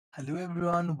Hello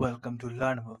everyone, welcome to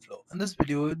Learn Overflow. In this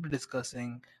video, we'll be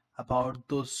discussing about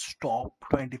those top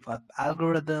 25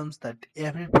 algorithms that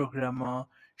every programmer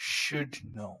should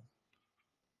know.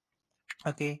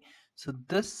 Okay, so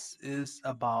this is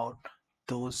about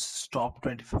those top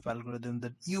 25 algorithms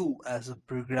that you as a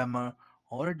programmer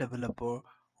or a developer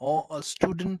or a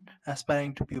student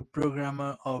aspiring to be a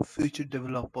programmer or future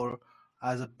developer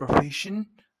as a profession,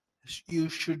 you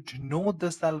should know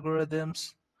these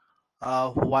algorithms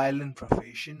while in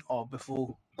profession or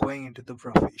before going into the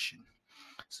profession.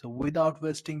 So without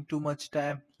wasting too much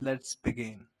time, let's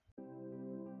begin.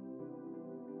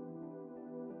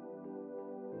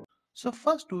 So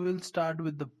first we will start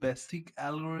with the basic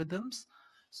algorithms.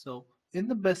 So in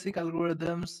the basic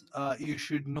algorithms, you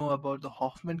should know about the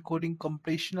Hoffman coding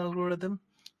completion algorithm.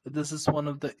 This is one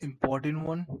of the important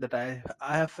one that I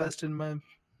have faced in my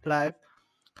life.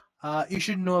 You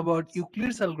should know about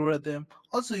Euclid's algorithm.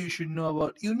 Also, you should know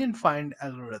about union find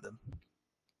algorithm.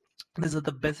 These are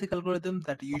the basic algorithms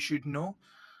that you should know.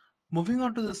 Moving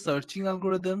on to the searching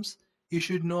algorithms, you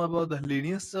should know about the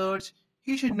linear search,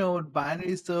 you should know about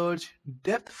binary search,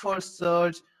 depth first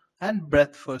search, and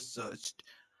breadth first search.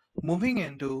 Moving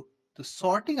into the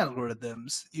sorting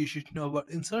algorithms, you should know about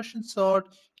insertion sort,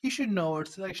 you should know about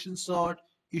selection sort,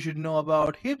 you should know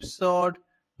about heap sort,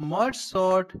 merge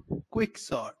sort, quick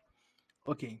sort.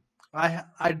 Okay,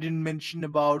 I didn't mention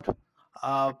about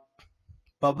uh,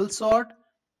 bubble sort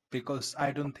because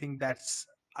I don't think that's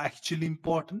actually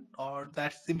important or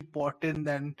that's important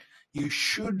then you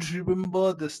should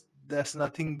remember this. There's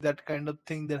nothing that kind of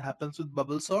thing that happens with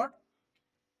bubble sort,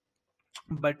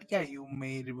 but yeah, you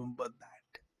may remember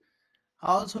that.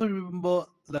 I also remember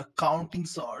the counting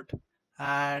sort,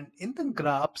 and in the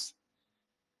graphs,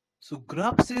 so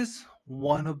graphs is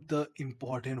one of the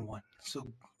important one.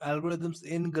 So algorithms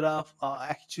in graph are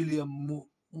actually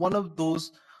one of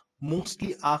those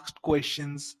mostly asked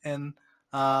questions in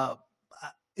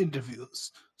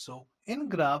interviews. So in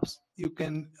graphs,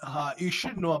 you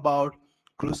should know about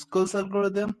Kruskal's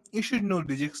algorithm. You should know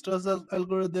Dijkstra's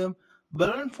algorithm,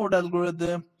 Baron-Ford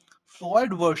algorithm,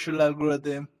 Floyd-Warshall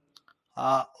algorithm,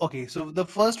 okay, so the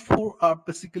first four are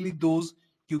basically those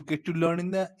you get to learn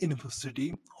in the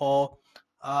university, or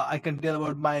I can tell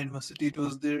about my university. It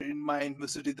was there in my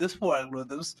university, this four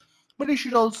algorithms. But you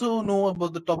should also know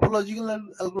about the topological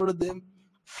algorithm,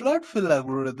 flood fill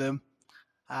algorithm,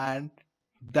 and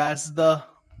that's the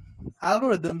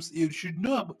algorithms you should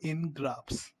know in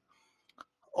graphs.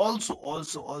 Also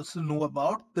know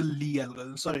about the Lie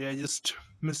algorithm. Sorry, I just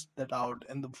missed that out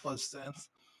in the first sense.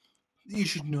 You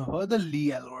should know about the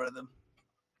Lie algorithm.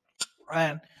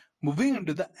 And moving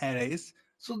into the arrays,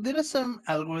 so there are some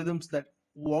algorithms that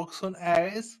works on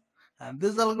arrays, and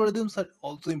these algorithms are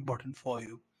also important for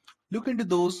you. Look into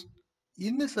those.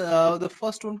 In this, the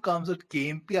first one comes at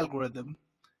KMP algorithm.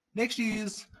 Next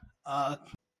is uh,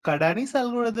 Kadani's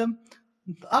algorithm.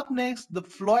 Up next, the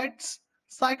Floyd's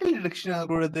cycle detection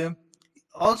algorithm.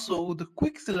 Also, the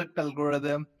quick select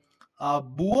algorithm,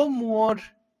 Boer-Moore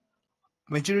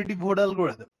majority vote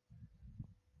algorithm.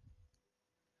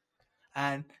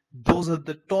 And those are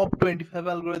the top 25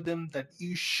 algorithms that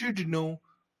you should know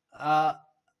uh,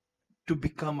 to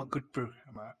become a good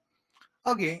programmer.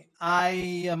 Okay, I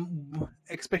am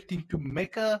expecting to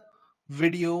make a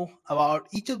video about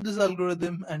each of this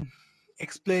algorithm and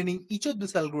explaining each of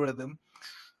this algorithm.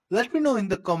 Let me know in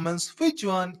the comments which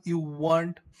one you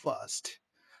want first.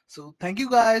 So thank you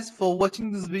guys for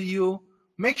watching this video.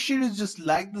 Make sure to just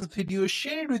like this video,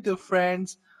 share it with your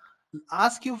friends,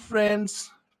 ask your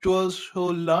friends to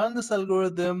also learn this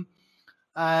algorithm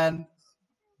and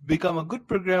become a good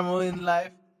programmer in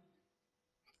life.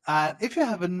 And if you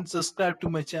haven't subscribed to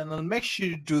my channel, make sure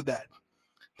you do that.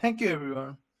 Thank you,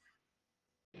 everyone.